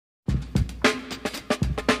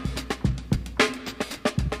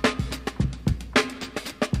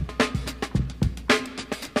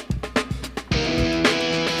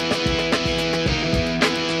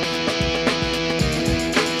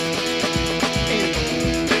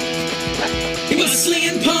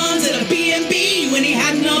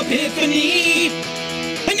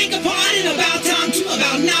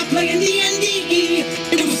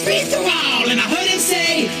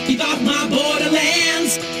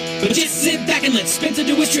But just sit back and let Spencer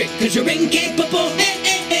do his trick, cause you're incapable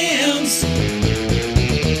hams.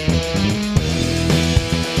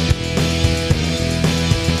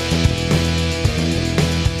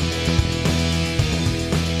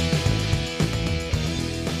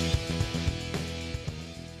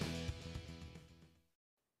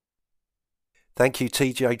 Thank you,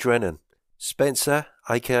 TJ Drennan. Spencer,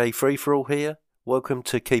 aka Free For All here. Welcome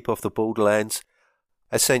to Keep Off the Borderlands.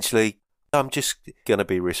 Essentially, I'm just going to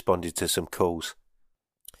be responding to some calls.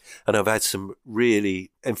 And I've had some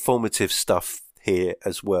really informative stuff here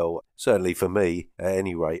as well, certainly for me at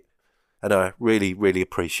any rate. And I really, really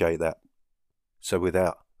appreciate that. So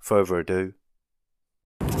without further ado.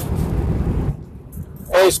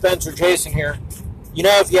 Hey Spencer, Jason here. You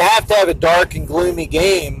know, if you have to have a dark and gloomy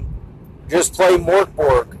game, just play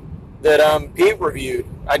Morkborg that Pete reviewed.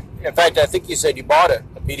 In fact, I think you said you bought it,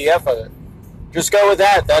 a PDF of it. Just go with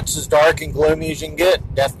that. That's as dark and gloomy as you can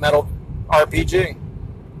get. Death metal RPG.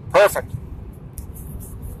 Perfect.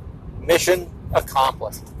 Mission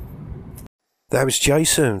accomplished. That was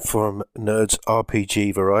Jason from Nerds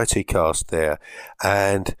RPG Variety Cast there.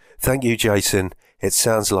 And thank you, Jason. It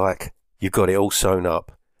sounds like you got it all sewn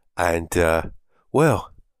up. And,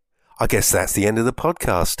 well, I guess that's the end of the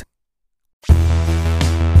podcast.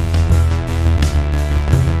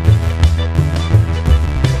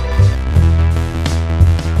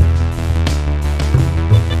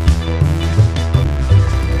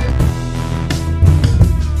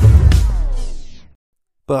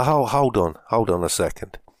 But hold on a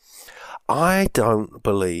second. I don't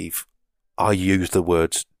believe I use the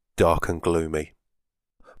words dark and gloomy.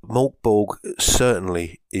 Morkborg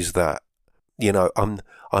certainly is that. You know, I'm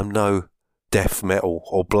no death metal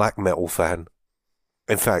or black metal fan.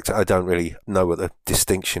 In fact, I don't really know what the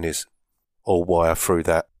distinction is or why I threw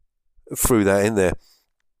that in there.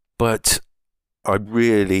 But I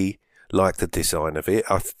really like the design of it.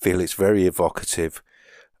 I feel it's very evocative.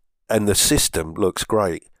 And the system looks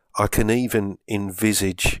great. I can even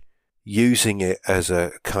envisage using it as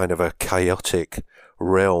a kind of a chaotic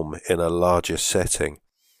realm in a larger setting.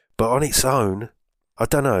 But on its own, I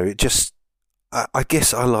don't know, I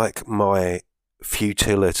guess I like my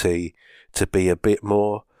futility to be a bit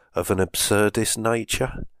more of an absurdist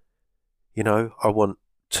nature. You know, I want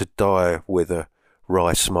to die with a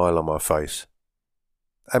wry smile on my face.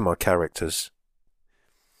 And my characters.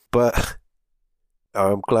 But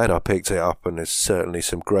I'm glad I picked it up, and there's certainly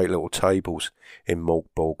some great little tables in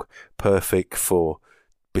Morkborg, perfect for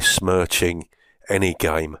besmirching any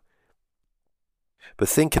game. But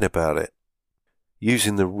thinking about it,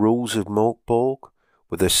 using the rules of Morkborg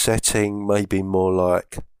with a setting maybe more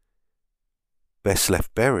like Best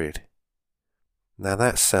Left Buried. Now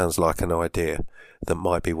that sounds like an idea that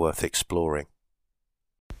might be worth exploring.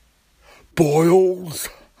 Boils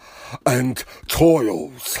and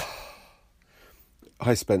toils.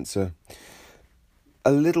 Hi Spencer.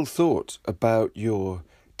 A little thought about your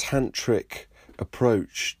tantric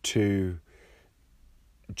approach to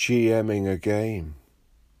GMing a game.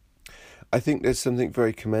 I think there's something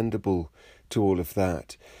very commendable to all of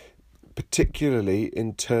that, particularly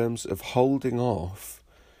in terms of holding off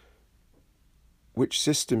which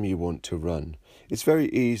system you want to run. It's very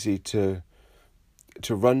easy to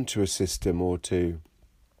run to a system or to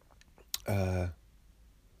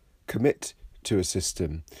commit to a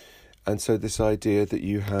system. And so this idea that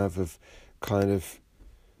you have of kind of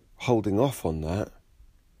holding off on that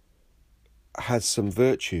has some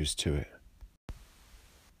virtues to it.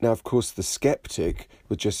 Now, of course, the skeptic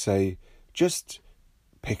would just say, just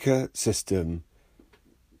pick a system,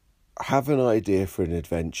 have an idea for an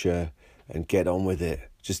adventure, and get on with it.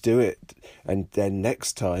 Just do it. And then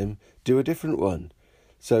next time, do a different one.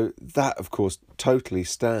 So that, of course, totally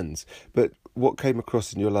stands. But what came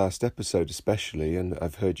across in your last episode especially, and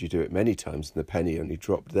I've heard you do it many times, and the penny only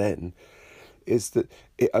dropped then, is that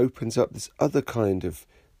it opens up this other kind of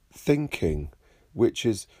thinking, which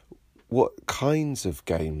is, what kinds of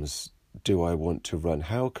games do I want to run?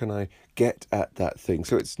 How can I get at that thing?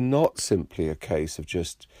 So it's not simply a case of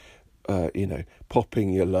just,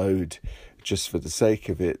 popping your load just for the sake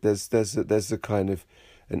of it. There's a kind of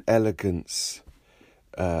an elegance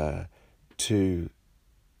to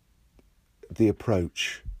the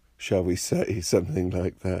approach, shall we say, something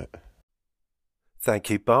like that. Thank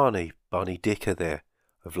you, Barney Dicker there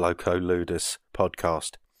of Loco Ludus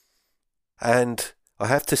podcast. And I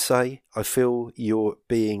have to say, I feel you're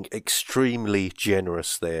being extremely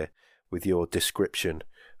generous there with your description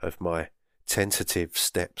of my tentative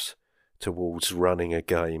steps towards running a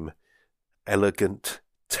game. Elegant,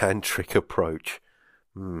 tantric approach.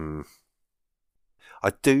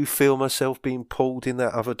 I do feel myself being pulled in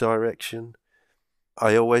that other direction.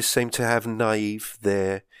 I always seem to have Naive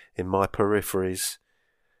there in my peripheries,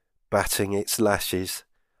 batting its lashes,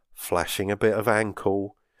 flashing a bit of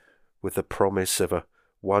ankle, with the promise of a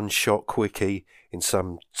one-shot quickie in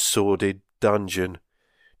some sordid dungeon,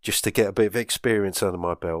 just to get a bit of experience under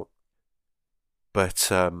my belt.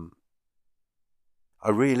 But I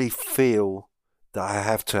really feel that I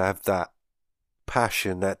have to have that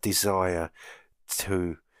passion, that desire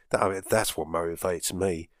to... that's what motivates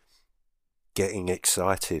me, getting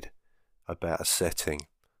excited about a setting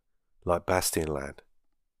like Bastionland.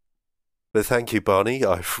 But thank you, Barney.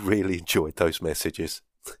 I've really enjoyed those messages.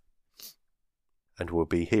 And we'll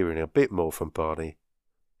be hearing a bit more from Barney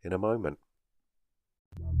in a moment.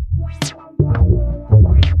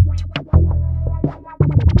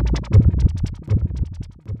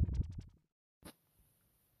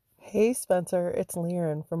 Hey Spencer, it's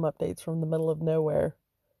Liren from Updates from the Middle of Nowhere.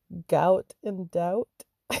 Gout and doubt?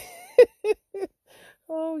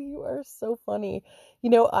 Oh, you are so funny.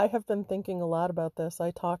 I have been thinking a lot about this.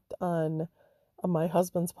 I talked on my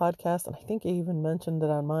husband's podcast, and I think I even mentioned it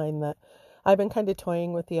on mine, that I've been kind of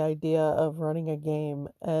toying with the idea of running a game.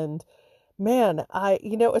 And man,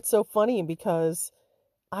 it's so funny because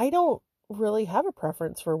I don't really have a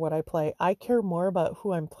preference for what I play. I care more about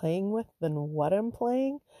who I'm playing with than what I'm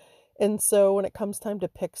playing. And so when it comes time to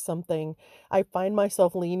pick something, I find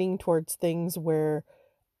myself leaning towards things where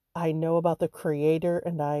I know about the creator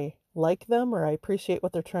and I like them, or I appreciate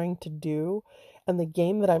what they're trying to do. And the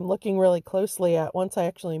game that I'm looking really closely at, once I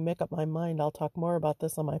actually make up my mind, I'll talk more about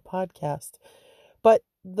this on my podcast. But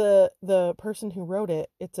the person who wrote it,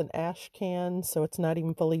 it's an ash can, so it's not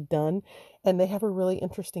even fully done. And they have a really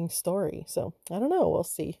interesting story. So I don't know, we'll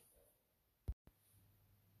see.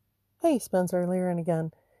 Hey, Spencer, Liren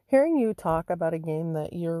again. Hearing you talk about a game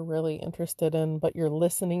that you're really interested in, but you're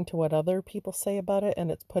listening to what other people say about it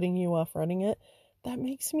and it's putting you off running it, that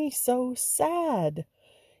makes me so sad.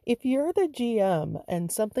 If you're the GM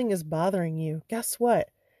and something is bothering you, guess what?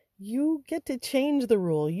 You get to change the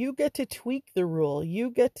rule. You get to tweak the rule.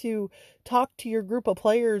 You get to talk to your group of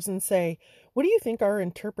players and say, what do you think our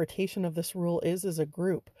interpretation of this rule is as a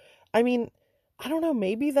group? I mean, I don't know,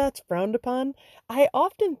 maybe that's frowned upon. I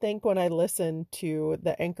often think when I listen to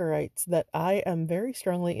the anchorites that I am very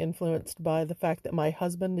strongly influenced by the fact that my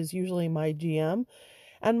husband is usually my GM.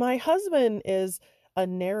 And my husband is a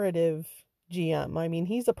narrative GM. I mean,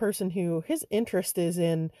 he's a person who his interest is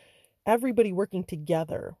in everybody working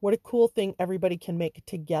together. What a cool thing everybody can make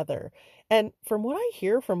together. And from what I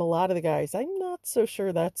hear from a lot of the guys, I'm not so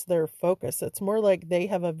sure that's their focus. It's more like they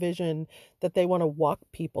have a vision that they want to walk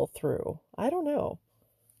people through. I don't know.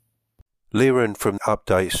 Liren from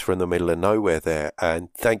Updates from the Middle of Nowhere there,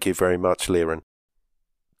 and thank you very much, Liren.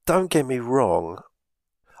 Don't get me wrong,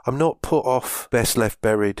 I'm not put off Best Left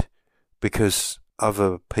Buried because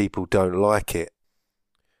other people don't like it.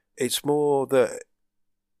 It's more like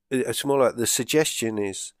the suggestion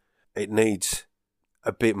is it needs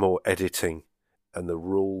a bit more editing and the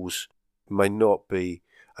rules may not be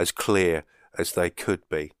as clear as they could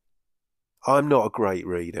be. I'm not a great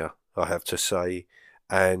reader, I have to say,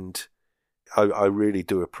 and I really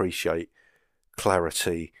do appreciate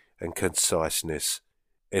clarity and conciseness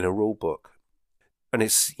in a rule book. And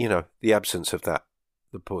it's, the absence of that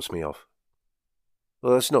puts me off.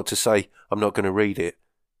 Well, that's not to say I'm not going to read it,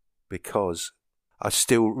 because I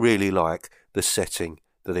still really like the setting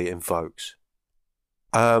that it invokes.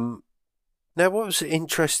 Now, what was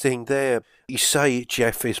interesting there, you say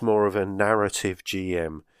Jeff is more of a narrative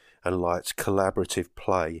GM and likes collaborative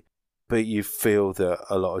play, but you feel that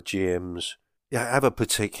a lot of GMs have a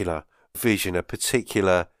particular vision, a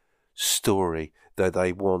particular story that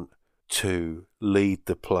they want to lead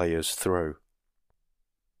the players through.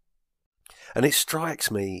 And it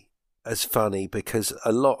strikes me as funny because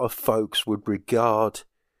a lot of folks would regard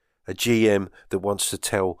a GM that wants to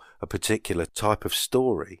tell a particular type of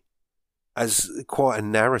story as quite a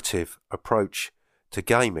narrative approach to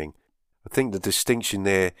gaming. I think the distinction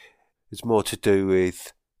there is more to do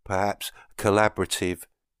with perhaps collaborative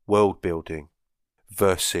world building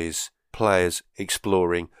versus players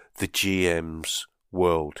exploring the GM's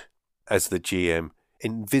world as the GM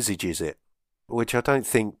envisages it, which I don't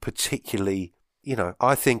think particularly,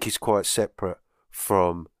 I think is quite separate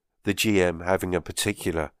from the GM having a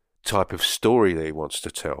particular type of story that he wants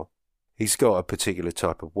to tell. He's got a particular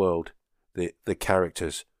type of world that the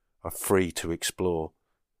characters are free to explore,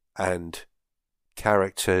 and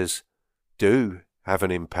characters do have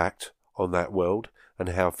an impact on that world and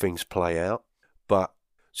how things play out, but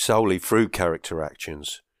solely through character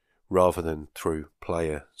actions rather than through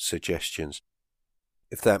player suggestions.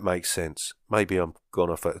 if that makes sense. Maybe I'm gone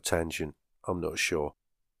off at a tangent. I'm not sure.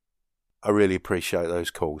 I really appreciate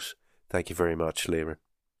those calls. Thank you very much, Liren.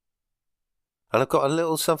 And I've got a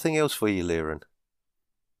little something else for you, Liren.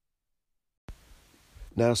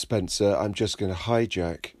 Now, Spencer, I'm just going to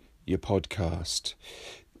hijack your podcast.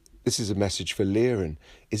 This is a message for Liren.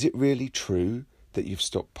 Is it really true that you've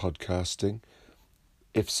stopped podcasting?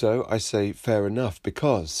 If so, I say fair enough,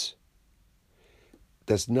 because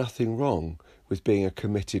there's nothing wrong with being a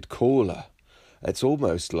committed caller. It's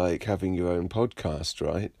almost like having your own podcast,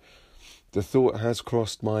 right? The thought has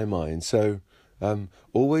crossed my mind. So,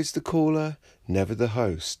 always the caller, never the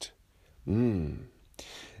host.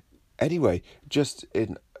 Anyway, just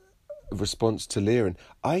in response to Liren,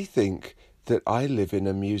 I think that I live in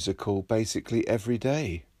a musical basically every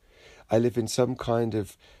day. I live in some kind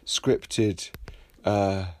of scripted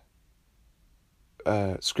world,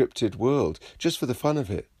 just for the fun of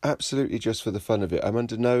it. Absolutely just for the fun of it. I'm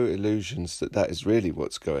under no illusions that that is really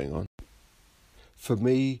what's going on. For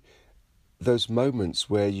me, those moments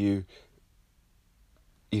where you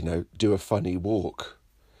do a funny walk,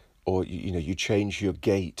 or you change your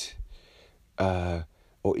gait, or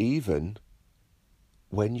even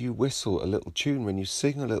when you whistle a little tune, when you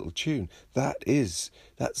sing a little tune, that's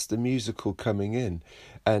the musical coming in.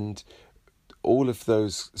 And all of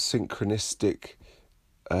those synchronistic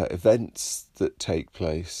events that take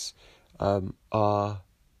place are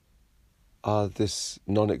this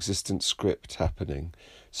non-existent script happening.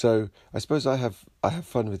 So I suppose I have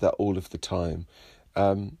fun with that all of the time.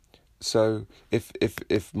 So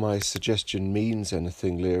if my suggestion means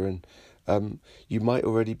anything, Liren, you might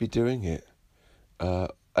already be doing it.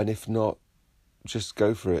 And if not, just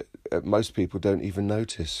go for it. Most people don't even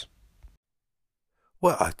notice.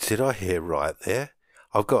 Well, did I hear right there?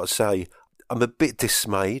 I've got to say, I'm a bit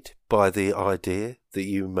dismayed by the idea that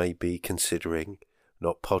you may be considering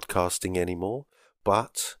not podcasting anymore.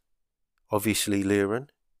 But, obviously, Liren,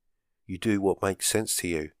 you do what makes sense to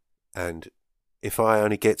you. And if I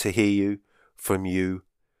only get to hear you from you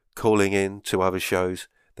calling in to other shows,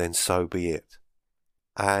 then so be it.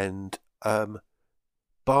 And,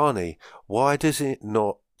 Barney, why does it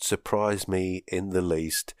not surprise me in the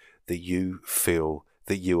least that you feel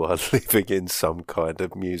that you are living in some kind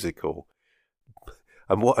of musical?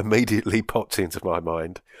 And what immediately popped into my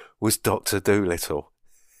mind was Dr. Dolittle.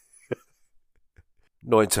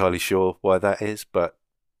 Not entirely sure why that is, but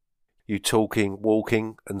you talking,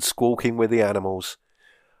 walking and squawking with the animals.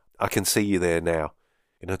 I can see you there now,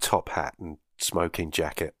 in a top hat and smoking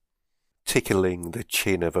jacket, tickling the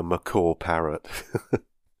chin of a macaw parrot.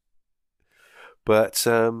 But,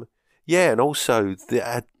 yeah, and also there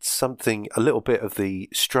had something, a little bit of the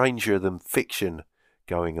stranger than fiction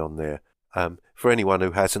going on there. For anyone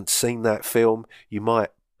who hasn't seen that film, you might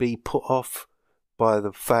be put off by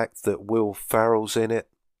the fact that Will Ferrell's in it,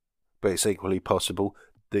 but it's equally possible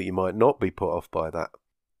that you might not be put off by that.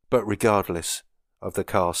 But regardless of the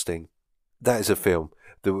casting, that is a film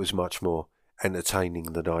that was much more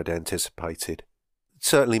entertaining than I'd anticipated.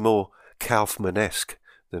 Certainly more Kaufman-esque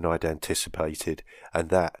than I'd anticipated, and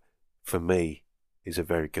that, for me, is a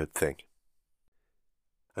very good thing.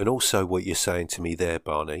 And also what you're saying to me there,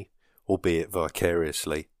 Barney, albeit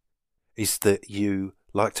vicariously, is that you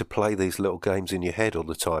like to play these little games in your head all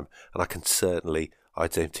the time, and I can certainly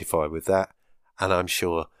identify with that, and I'm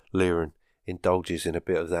sure Liren indulges in a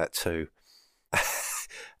bit of that too.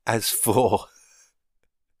 As for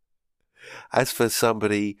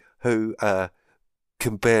somebody who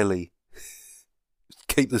can barely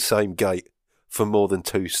keep the same gait for more than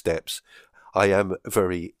 2 steps, I am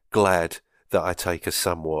very glad that I take a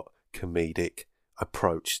somewhat comedic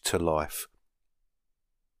approach to life.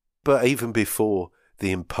 But even before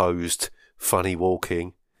the imposed funny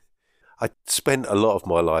walking, I spent a lot of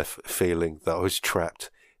my life feeling that I was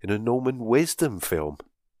trapped in a Norman Wisdom film.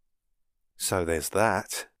 So there's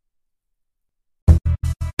that.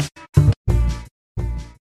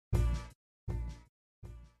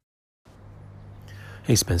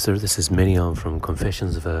 Hey Spencer, this is Minion from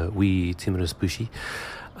Confessions of a Wee Timorous Bushy.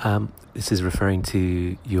 This is referring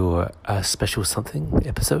to your Special Something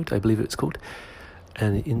episode, I believe it's called.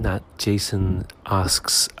 And in that, Jason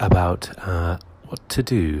asks about what to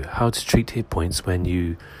do, how to treat hit points when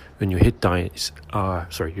your hit dice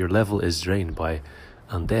your level is drained by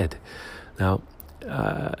undead. Now,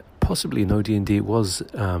 possibly in OD&D it was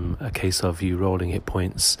a case of you rolling hit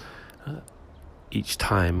points each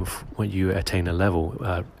time when you attain a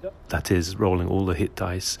level, that is, rolling all the hit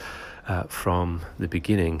dice from the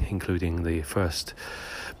beginning, including the first.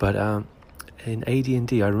 But in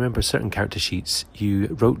AD&D, I remember certain character sheets, you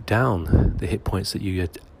wrote down the hit points that you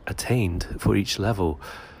had attained for each level.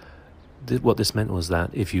 What this meant was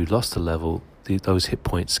that if you lost a level, those hit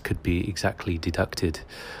points could be exactly deducted,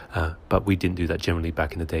 but we didn't do that generally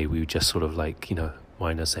back in the day. We would just sort of like,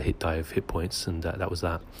 minus a hit die of hit points, and that was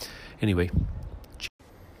that. Anyway.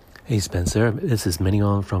 Hey Spencer, this is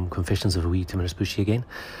Mignon from Confessions of a Wee Timorous Bushy again.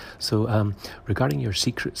 So regarding your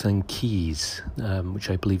secrets and keys, which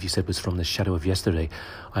I believe you said was from the Shadow of Yesterday,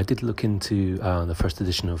 I did look into the first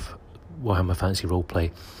edition of Warhammer Fantasy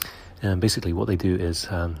Roleplay, and basically what they do is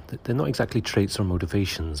they're not exactly traits or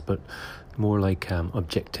motivations, but more like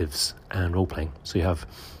objectives and role-playing. So you have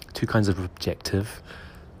two kinds of objective.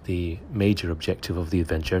 The major objective of the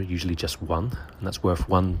adventure, usually just one, and that's worth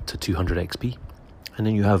 1 to 200 XP. And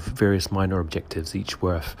then you have various minor objectives, each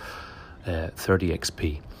worth 30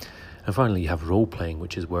 XP. And finally you have role-playing,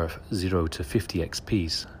 which is worth 0 to 50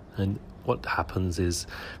 XPs. And what happens is,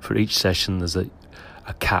 for each session there's a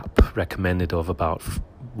cap recommended of about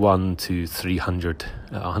 1 to 300,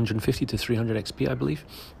 150 to 300 XP, I believe.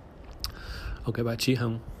 I'll get back to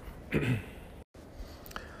you.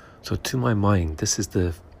 So to my mind, this is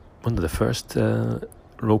one of the first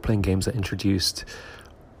role-playing games that introduced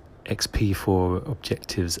XP for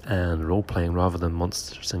objectives and role-playing rather than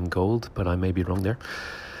monsters and gold, but I may be wrong there.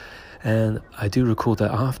 And I do recall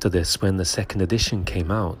that after this, when the second edition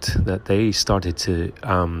came out, that they started to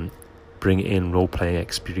bring in role-playing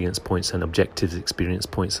experience points and objectives experience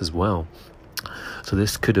points as well. So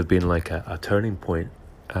this could have been like a turning point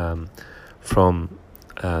from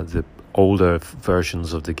the older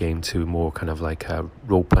versions of the game to more kind of like a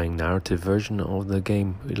role-playing narrative version of the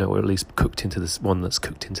game, or at least cooked into this one that's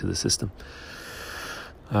cooked into the system.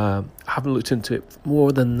 I haven't looked into it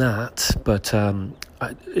more than that, but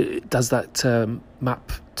does that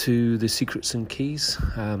map to the secrets and keys?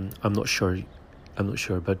 I'm not sure,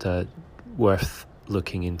 but worth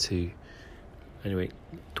looking into. Anyway,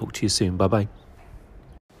 talk to you soon. Bye-bye.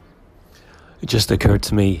 It just occurred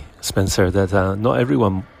to me, Spencer, that not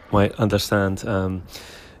everyone might understand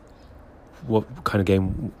what kind of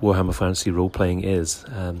game Warhammer Fantasy Role-Playing is.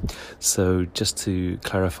 So just to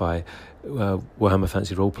clarify, Warhammer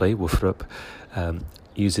Fantasy Roleplay, WFRP,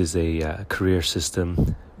 uses a career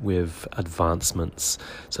system with advancements.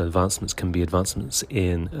 So advancements can be advancements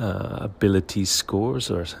in ability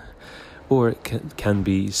scores, or it can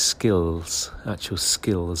be skills, actual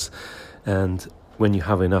skills. And when you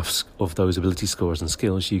have enough of those ability scores and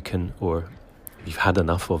skills, you can, or if you've had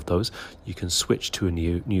enough of those, you can switch to a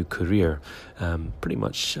new career, pretty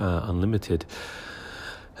much unlimited.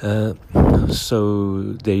 So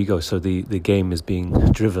there you go. So the game is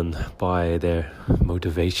being driven by their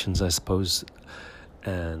motivations, I suppose,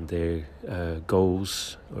 and their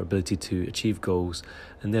goals or ability to achieve goals,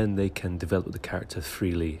 and then they can develop the character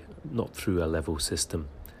freely, not through a level system.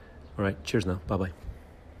 All right, cheers now. Bye-bye.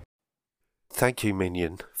 Thank you,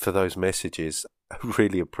 Minion, for those messages. I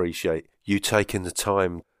really appreciate you taking the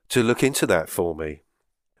time to look into that for me.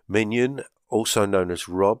 Minion, also known as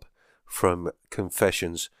Rob, from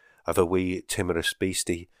Confessions of a Wee Timorous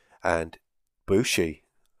Beastie, and Bushy,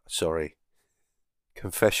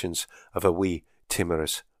 Confessions of a Wee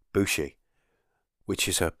Timorous Bushy, which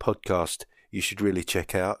is a podcast you should really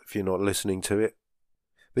check out if you're not listening to it.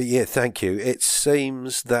 But yeah, thank you. It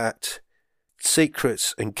seems that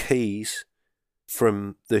secrets and keys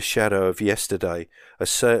from the Shadow of Yesterday are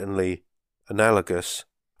certainly analogous,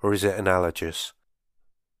 or is it analogous?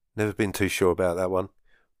 Never been too sure about that one.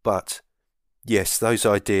 But yes, those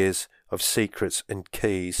ideas of secrets and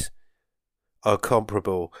keys are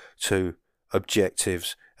comparable to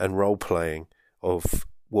objectives and role-playing of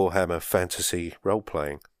Warhammer Fantasy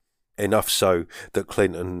role-playing. Enough so that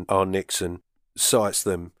Clinton R. Nixon cites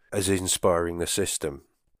them as inspiring the system.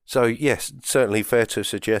 So yes, certainly fair to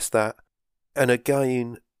suggest that. And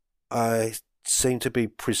again, I seem to be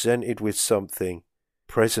presented with something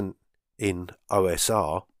present in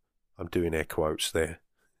OSR, I'm doing air quotes there,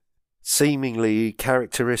 seemingly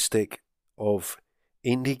characteristic of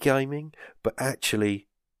indie gaming, but actually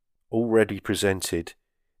already presented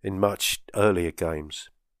in much earlier games.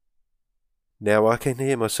 Now I can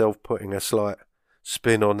hear myself putting a slight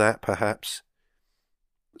spin on that perhaps,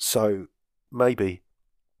 so maybe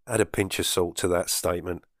add a pinch of salt to that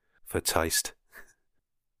statement for taste.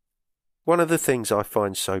 One of the things I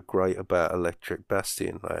find so great about Electric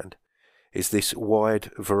Bastion Land is this wide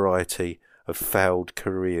variety of failed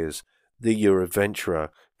careers that your adventurer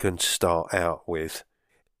can start out with.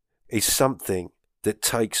 It's something that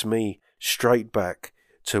takes me straight back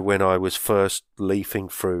to when I was first leafing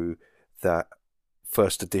through that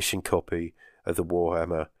first edition copy of the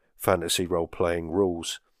Warhammer Fantasy Role-Playing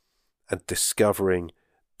rules and discovering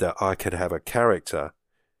that I could have a character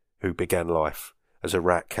who began life as a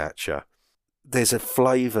rat catcher. There's a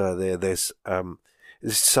flavour there. There's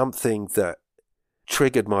something that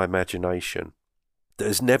triggered my imagination that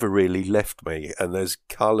has never really left me, and has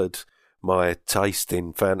coloured my taste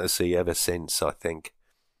in fantasy ever since, I think.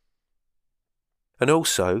 And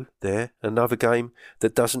also, another game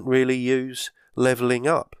that doesn't really use levelling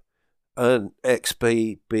up. An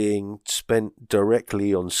XP being spent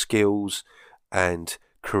directly on skills and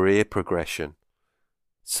career progression.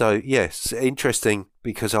 So, yes, interesting,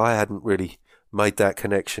 because I hadn't really made that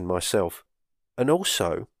connection myself. And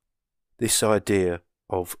also, this idea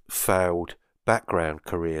of failed background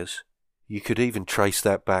careers, you could even trace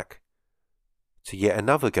that back to yet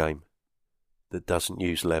another game that doesn't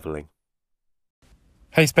use levelling.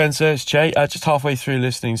 Hey Spencer, it's Jay. Just halfway through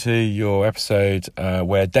listening to your episode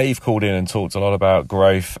where Dave called in and talked a lot about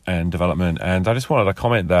growth and development, and I just wanted to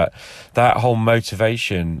comment that whole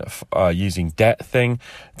motivation using debt thing,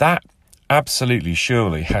 that absolutely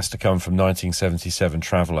surely has to come from 1977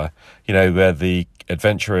 Traveller, where the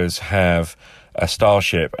adventurers have a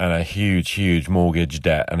starship and a huge mortgage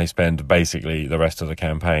debt, and they spend basically the rest of the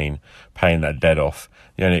campaign paying that debt off.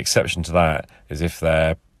 The only exception to that is if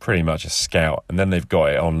they're pretty much a scout, and then they've got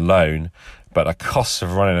it on loan, but the costs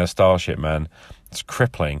of running a starship, man, it's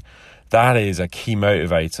crippling. That is a key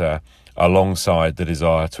motivator alongside the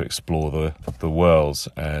desire to explore the worlds.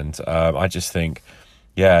 And I just think,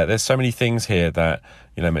 there's so many things here that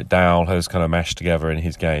McDowell has kind of mashed together in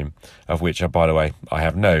his game, of which, by the way, I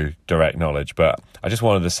have no direct knowledge, but I just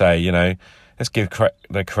wanted to say, let's give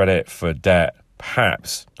the credit for debt,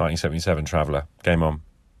 perhaps 1977 Traveller. Game on.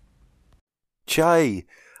 Jay,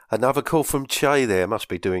 another call from Che there. Must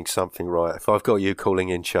be doing something right if I've got you calling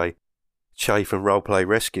in, Che. Che from Roleplay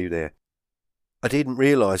Rescue there. I didn't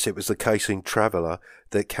realise it was the case in Traveller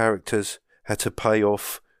that characters had to pay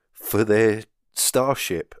off for their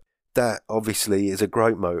starship. That obviously is a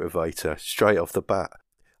great motivator straight off the bat.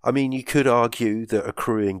 I mean, you could argue that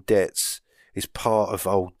accruing debts is part of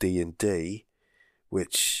old D&D,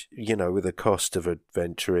 which, with the cost of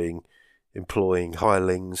adventuring, employing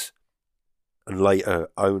hirelings, and later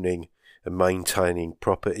owning and maintaining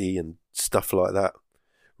property and stuff like that,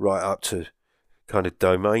 right up to kind of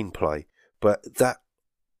domain play. But that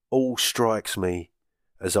all strikes me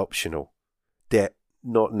as optional. Debt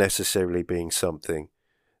not necessarily being something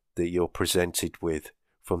that you're presented with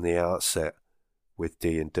from the outset with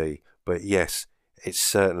D&D. But yes, it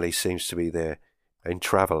certainly seems to be there in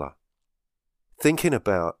Traveller. Thinking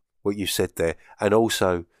about what you said there, and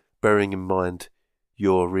also bearing in mind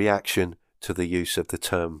your reaction to the use of the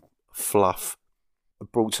term fluff,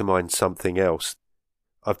 brought to mind something else.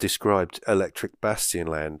 I've described Electric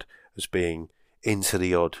Bastionland as being into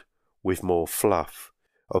the odd with more fluff,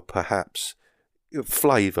 or perhaps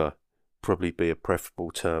flavour, probably be a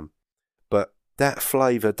preferable term. But that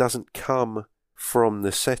flavour doesn't come from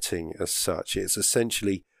the setting as such. It's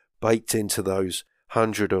essentially baked into those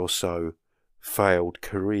 100 or so failed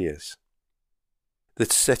careers. The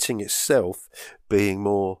setting itself being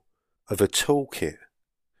more of a toolkit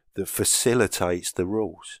that facilitates the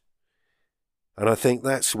rules. And I think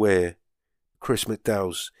that's where Chris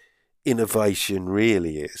McDowell's innovation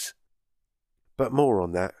really is. But more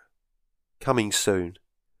on that, coming soon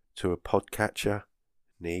to a podcatcher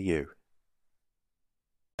near you.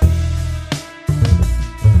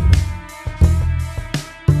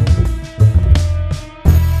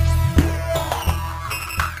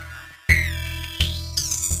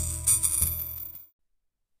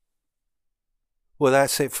 Well,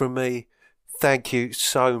 that's it from me. Thank you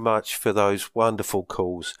so much for those wonderful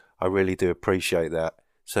calls. I really do appreciate that.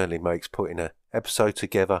 Certainly makes putting an episode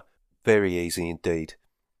together very easy indeed.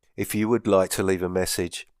 If you would like to leave a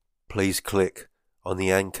message, please click on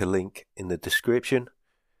the anchor link in the description.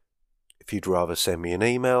 If you'd rather send me an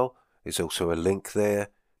email, there's also a link there,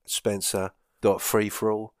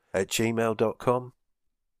 spencer.freeforall@gmail.com,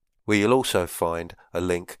 where you'll also find a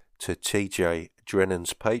link to TJ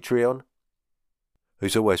Drennan's Patreon,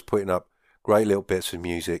 who's always putting up great little bits of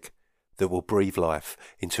music that will breathe life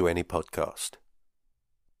into any podcast.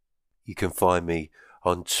 You can find me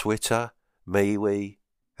on Twitter, MeWe,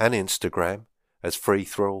 and Instagram as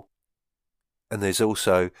FreeThrall, and there's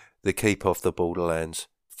also the Keep Off the Borderlands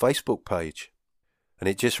Facebook page. And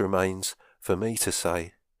it just remains for me to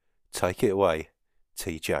say, take it away,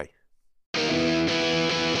 TJ.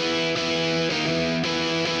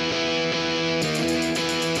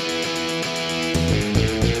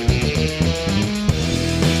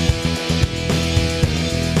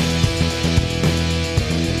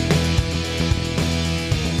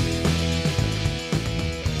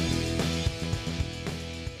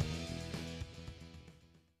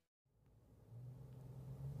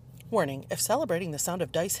 Warning, if celebrating the sound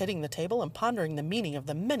of dice hitting the table and pondering the meaning of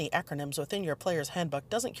the many acronyms within your player's handbook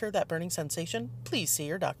doesn't cure that burning sensation, please see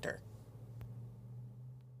your doctor.